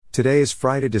Today is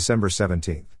Friday, December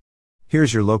 17th.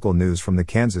 Here's your local news from the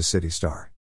Kansas City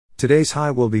Star. Today's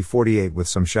high will be 48 with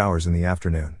some showers in the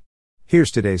afternoon.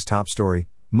 Here's today's top story.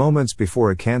 Moments before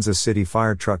a Kansas City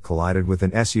fire truck collided with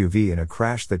an SUV in a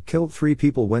crash that killed 3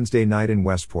 people Wednesday night in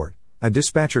Westport, a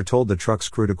dispatcher told the truck's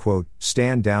crew to, quote,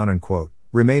 stand down and, quote,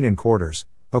 remain in quarters,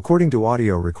 according to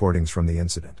audio recordings from the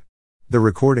incident. The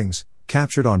recordings,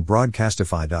 captured on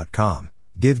broadcastify.com,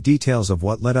 give details of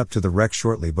what led up to the wreck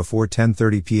shortly before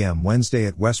 10:30 p.m. Wednesday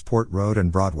at Westport Road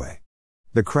and Broadway.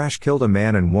 The crash killed a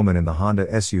man and woman in the Honda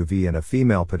SUV and a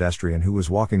female pedestrian who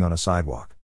was walking on a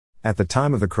sidewalk. At the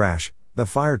time of the crash, the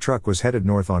fire truck was headed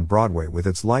north on Broadway with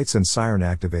its lights and siren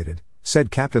activated, said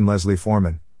Captain Leslie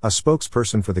Foreman, a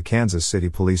spokesperson for the Kansas City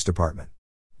Police Department.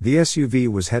 The SUV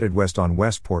was headed west on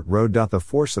Westport Road. The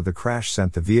force of the crash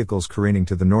sent the vehicles careening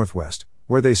to the northwest,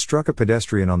 where they struck a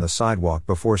pedestrian on the sidewalk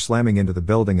before slamming into the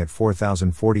building at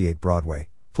 4048 Broadway,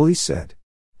 police said.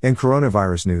 In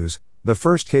coronavirus news, the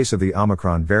first case of the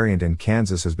Omicron variant in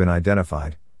Kansas has been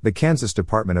identified, the Kansas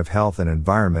Department of Health and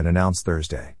Environment announced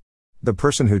Thursday. The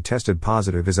person who tested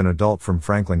positive is an adult from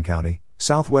Franklin County,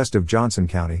 southwest of Johnson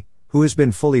County, who has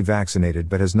been fully vaccinated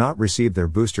but has not received their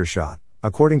booster shot,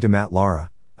 according to Matt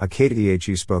Lara, a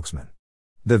KDHE spokesman.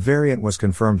 The variant was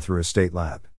confirmed through a state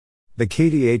lab. The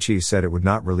KDHE said it would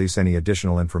not release any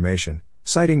additional information,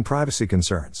 citing privacy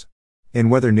concerns. In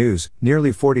weather news,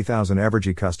 nearly 40,000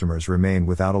 Evergy customers remained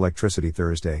without electricity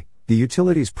Thursday, the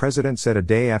utility's president said a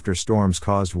day after storms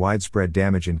caused widespread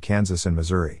damage in Kansas and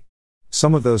Missouri.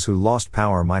 Some of those who lost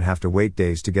power might have to wait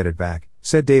days to get it back,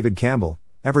 said David Campbell,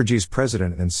 Evergy's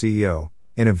president and CEO,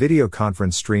 in a video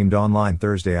conference streamed online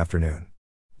Thursday afternoon.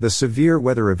 The severe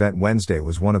weather event Wednesday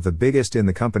was one of the biggest in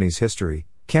the company's history,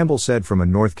 Campbell said from a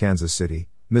North Kansas City,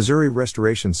 Missouri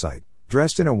restoration site,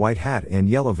 dressed in a white hat and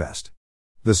yellow vest.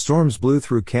 The storms blew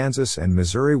through Kansas and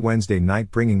Missouri Wednesday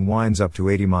night, bringing winds up to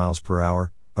 80 miles per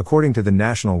hour, according to the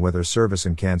National Weather Service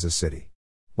in Kansas City.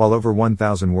 While over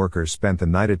 1,000 workers spent the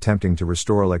night attempting to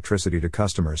restore electricity to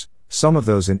customers, some of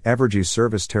those in Evergy's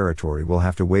service territory will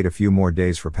have to wait a few more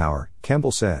days for power,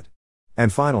 Campbell said.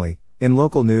 And finally, in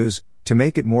local news, to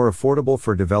make it more affordable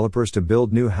for developers to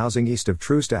build new housing east of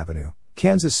Troost Avenue,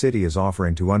 Kansas City is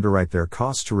offering to underwrite their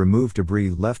costs to remove debris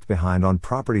left behind on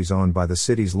properties owned by the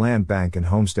city's land bank and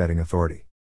homesteading authority.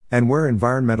 And where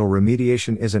environmental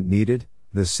remediation isn't needed,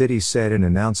 the city said in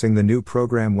announcing the new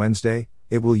program Wednesday,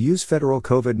 it will use federal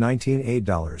COVID-19 aid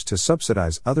dollars to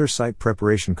subsidize other site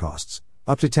preparation costs,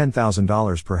 up to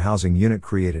 $10,000 per housing unit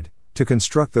created, to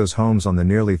construct those homes on the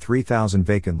nearly 3,000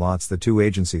 vacant lots the two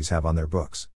agencies have on their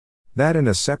books. That and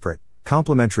a separate,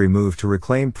 complementary move to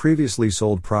reclaim previously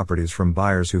sold properties from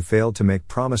buyers who failed to make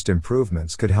promised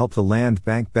improvements could help the land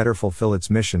bank better fulfill its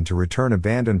mission to return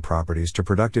abandoned properties to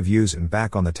productive use and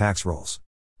back on the tax rolls.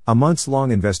 A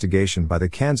months-long investigation by the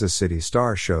Kansas City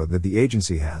Star showed that the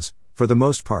agency has, for the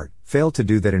most part, failed to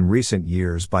do that in recent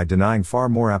years by denying far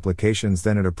more applications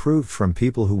than it approved from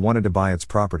people who wanted to buy its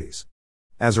properties.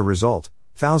 As a result,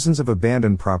 thousands of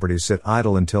abandoned properties sit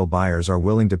idle until buyers are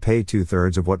willing to pay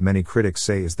 2/3 of what many critics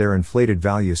say is their inflated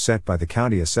value set by the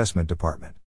county assessment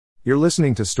department. You're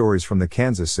listening to stories from the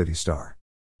Kansas City Star.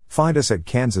 Find us at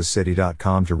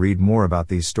kansascity.com to read more about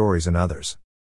these stories and others.